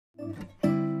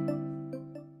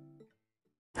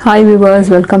Hi viewers,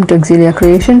 welcome to Exilia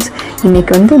Creations.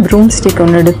 இன்னைக்கு வந்து broomstick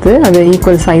ஒன்னு எடுத்து அதை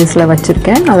ஈக்குவல் சைஸ்ல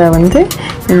வச்சிருக்கேன். அதை வந்து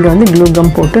இங்க வந்து glue gum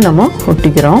போட்டு நம்ம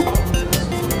ஒட்டிக்கிறோம்.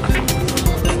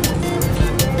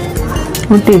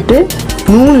 ஒட்டிட்டு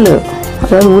நூல்,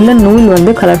 அதாவது woolen நூல்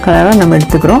வந்து கலர் கலரா நம்ம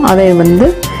எடுத்துக்கிறோம். அதை வந்து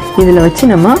இதுல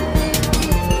வச்சு நம்ம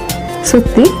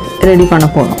சுத்தி ரெடி பண்ண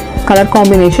போறோம். கலர்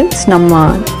காம்பினேஷன்ஸ் நம்ம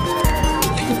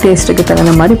டேஸ்ட்டுக்கு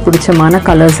தகுந்த மாதிரி பிடிச்சமான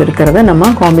கலர்ஸ் இருக்கிறத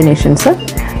நம்ம காம்பினேஷன்ஸை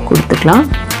கொடுத்துக்கலாம்.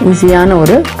 ஈஸியான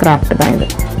ஒரு கிராஃப்ட் தான் இது.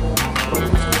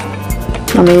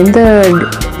 நம்ம எந்த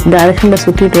டைரக்ஷனில்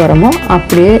சுற்றிட்டு வரோமோ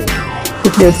அப்படியே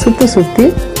இப்படி ஒரு சுற்றி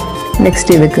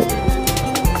நெக்ஸ்ட் இதுக்கு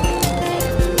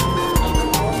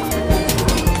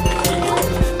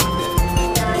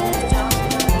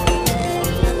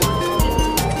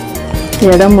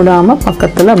இடம் விடாமல்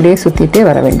பக்கத்தில் அப்படியே சுற்றிட்டே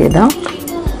வர வேண்டியதுதான்.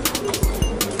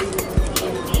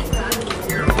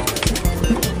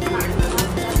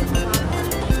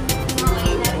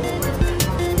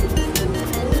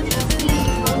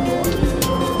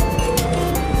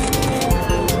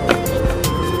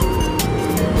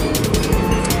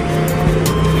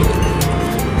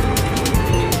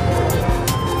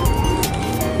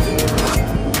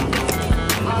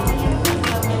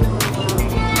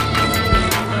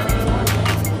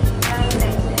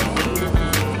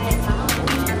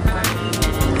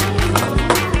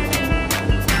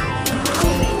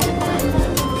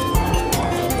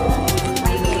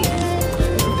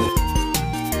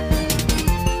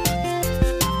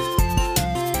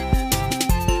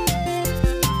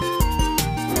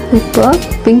 இப்போ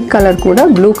பிங்க் கலர் கூட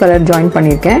ப்ளூ கலர் ஜாயின்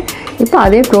பண்ணியிருக்கேன். இப்போ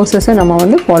அதே ப்ராசஸை நம்ம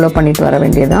வந்து ஃபாலோ பண்ணிட்டு வர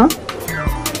வேண்டியதுதான்.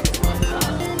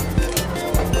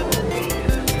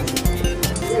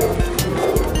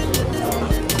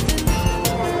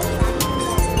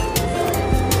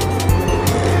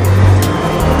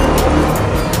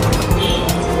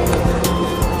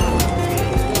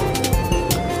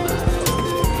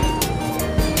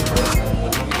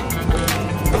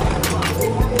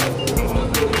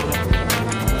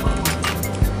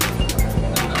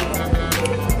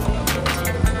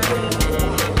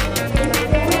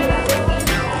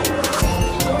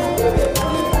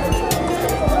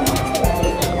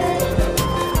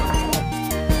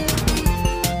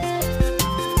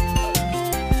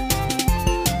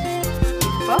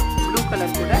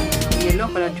 கலர் கூட yellow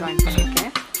கலர் ஜாயின் பண்ணிருக்கேன்.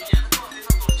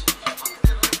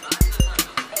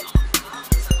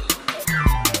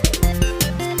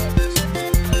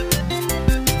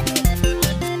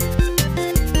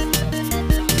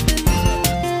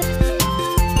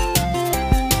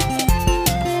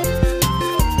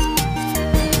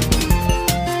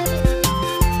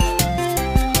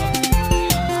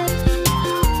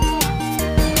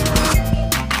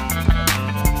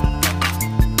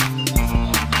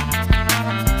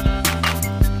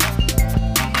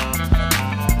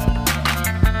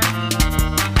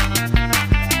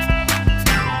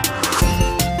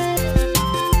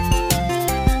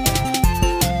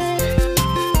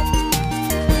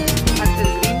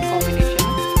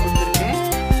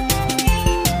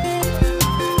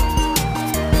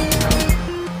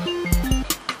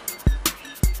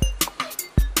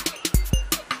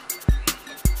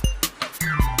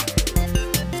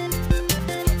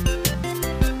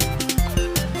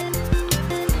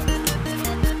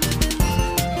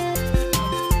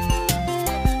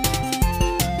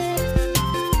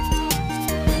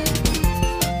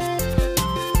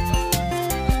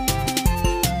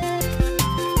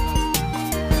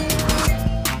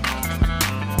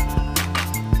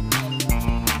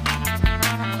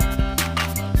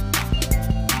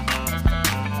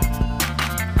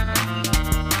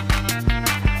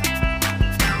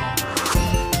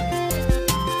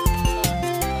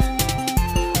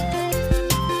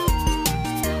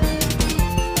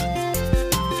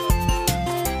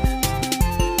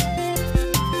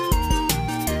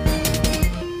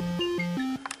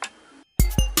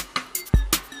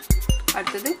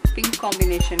 அடுத்தது பிங்க்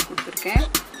காம்பினேஷன் கொடுத்துருக்கேன்.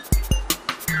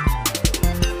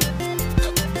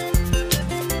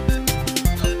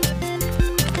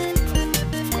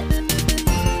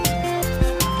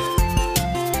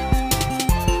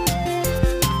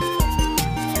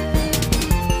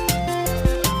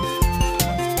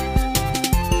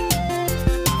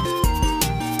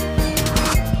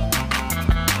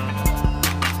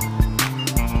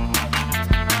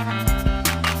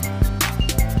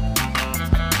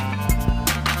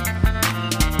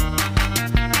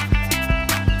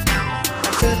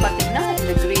 பார்த்தீங்கன்னா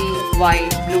இந்த கிரீன்,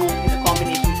 ஒயிட், ப்ளூ இந்த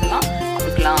காம்பினேஷன்ஸ் எல்லாம்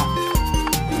கொடுக்கலாம்.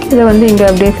 இதை வந்து இங்கே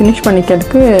அப்படியே ஃபினிஷ்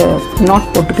பண்ணிக்கிறதுக்கு நாட்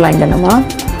போட்டுக்கலாம். இங்கே நம்ம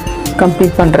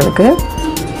கம்ப்ளீட் பண்ணுறதுக்கு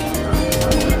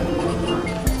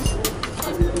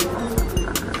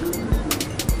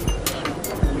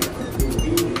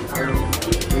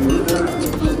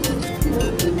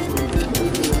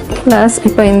ப்ளஸ்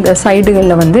இப்போ இந்த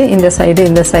சைடுகளில் வந்து இந்த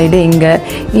சைடு இங்கே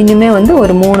இனிமே வந்து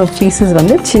ஒரு 3 பீசஸ்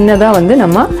வந்து சின்னதாக வந்து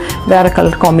நம்ம வேறு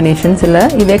கலர் காம்பினேஷன்ஸ் இல்லை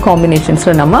இதே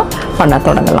காம்பினேஷன்ஸில் நம்ம பண்ண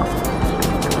தொடங்கலாம்.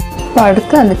 இப்போ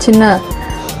அடுத்து அந்த சின்ன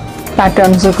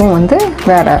பேட்டர்ன்ஸுக்கும் வந்து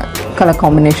வேறு கலர்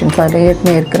காம்பினேஷன்ஸ் அதில்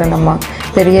ஏற்கனவே இருக்கிற நம்ம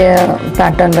பெரிய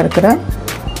பேட்டர்னில் இருக்கிற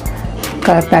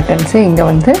கலர் பேட்டர்ன்ஸு இங்கே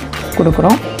வந்து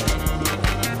கொடுக்குறோம்.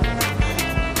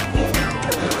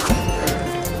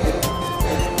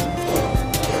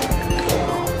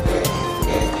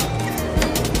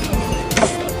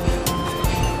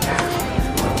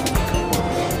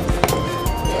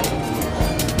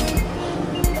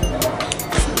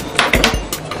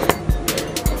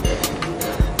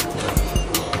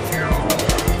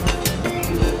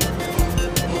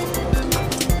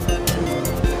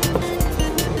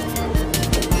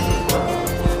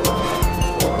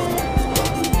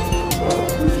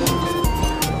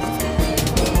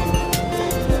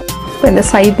 இப்போ இந்த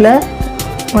சைடில்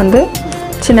வந்து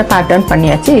சின்ன பேட்டர்ன்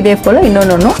பண்ணியாச்சு. இதே போல்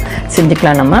இன்னொன்று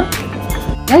செஞ்சுக்கலாம். நம்ம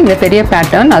இந்த பெரிய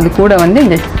பேட்டர்ன் அது கூட வந்து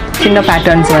இந்த சின்ன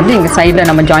பேட்டர்ன்ஸ் வந்து இங்கே சைடில்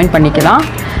நம்ம ஜாயின் பண்ணிக்கலாம்.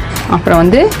 அப்புறம்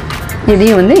வந்து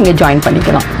இதையும் வந்து இங்கே ஜாயின்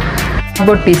பண்ணிக்கலாம்.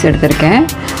 கார்ட்போர்ட் பீஸ் எடுத்திருக்கேன்.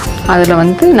 அதில்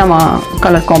வந்து நம்ம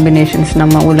கலர் காம்பினேஷன்ஸ்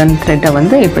நம்ம உலன் த்ரெட்டை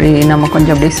வந்து இப்படி நம்ம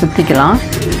கொஞ்சம் அப்படியே சுற்றிக்கலாம்.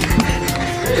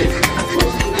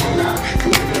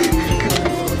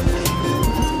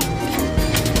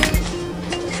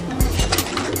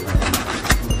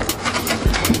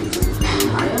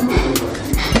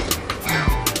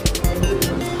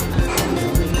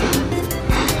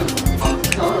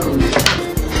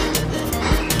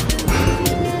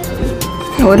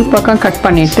 ஒரு பக்கம் கட்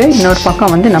பண்ணிவிட்டு இன்னொரு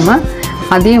பக்கம் வந்து நம்ம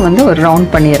அதையும் வந்து ஒரு ரவுண்ட்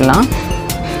பண்ணிடலாம்.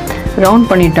 ரவுண்ட்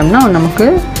பண்ணிட்டோம்னா நமக்கு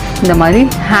இந்த மாதிரி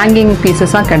ஹேங்கிங்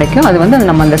பீசஸாக கிடைக்கும். அது வந்து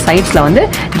நம்ம அந்த சைட்ஸில் வந்து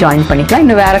ஜாயின் பண்ணிக்கலாம்.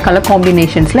 இன்னும் வேறு கலர்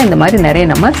காம்பினேஷன்ஸில் இந்த மாதிரி நிறைய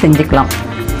நம்ம செஞ்சுக்கலாம்.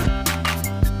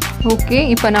 ஓகே,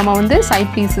 இப்போ நம்ம வந்து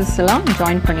சைட் பீசஸ் எல்லாம்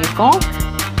ஜாயின் பண்ணியிருக்கோம்.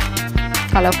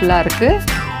 கலர்ஃபுல்லாக இருக்குது.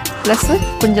 ப்ளஸ்ஸு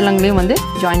குஞ்சலங்களையும் வந்து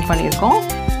ஜாயின் பண்ணியிருக்கோம்.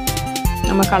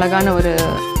 நமக்கு அழகான ஒரு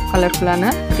கலர்ஃபுல்லான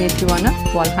கிரியேட்டிவான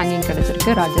வால் ஹேங்கிங்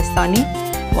கிடச்சிருக்கு. ராஜஸ்தானி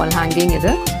வால் ஹேங்கிங்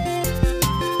இது.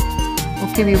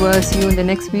 Okay viewers, see you in the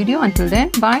next video. Until then,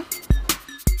 bye.